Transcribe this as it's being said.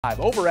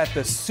Over at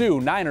the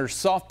Sioux, Niners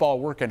softball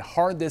working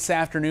hard this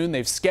afternoon.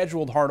 They've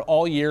scheduled hard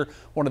all year,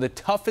 one of the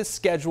toughest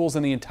schedules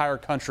in the entire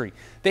country.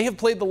 They have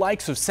played the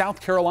likes of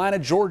South Carolina,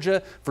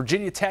 Georgia,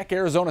 Virginia Tech,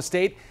 Arizona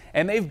State,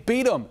 and they've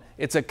beat them.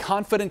 It's a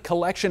confident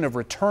collection of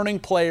returning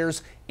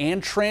players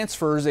and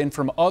transfers in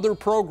from other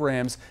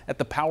programs at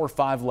the Power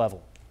 5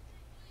 level.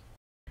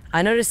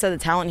 I noticed that the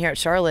talent here at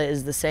Charlotte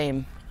is the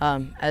same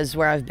as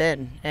where I've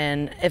been,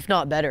 and if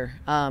not better.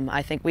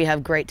 I think we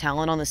have great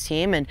talent on this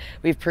team, and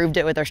we've proved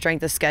it with our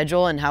strength of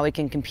schedule and how we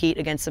can compete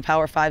against the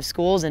Power 5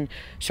 schools, and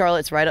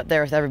Charlotte's right up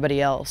there with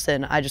everybody else,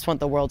 and I just want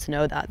the world to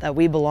know that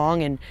we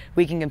belong and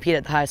we can compete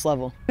at the highest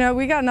level. You know,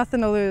 we got nothing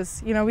to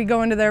lose. You know, we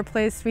go into their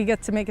place, we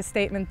get to make a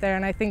statement there,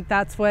 and I think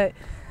that's what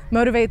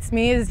motivates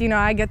me is, you know,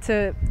 I get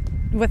to,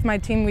 with my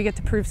team, we get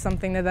to prove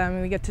something to them,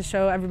 and we get to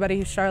show everybody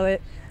who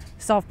Charlotte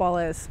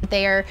softball is.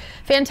 They are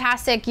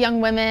fantastic young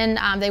women.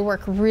 They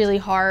work really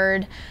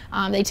hard.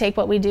 They take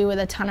what we do with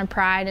a ton of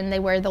pride, and they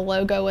wear the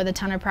logo with a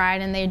ton of pride,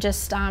 and they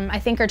just, I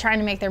think, are trying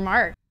to make their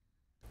mark.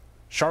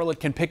 Charlotte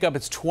can pick up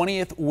its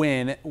 20th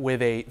win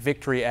with a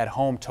victory at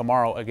home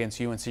tomorrow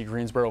against UNC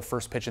Greensboro.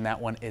 First pitch in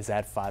that one is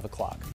at 5 o'clock.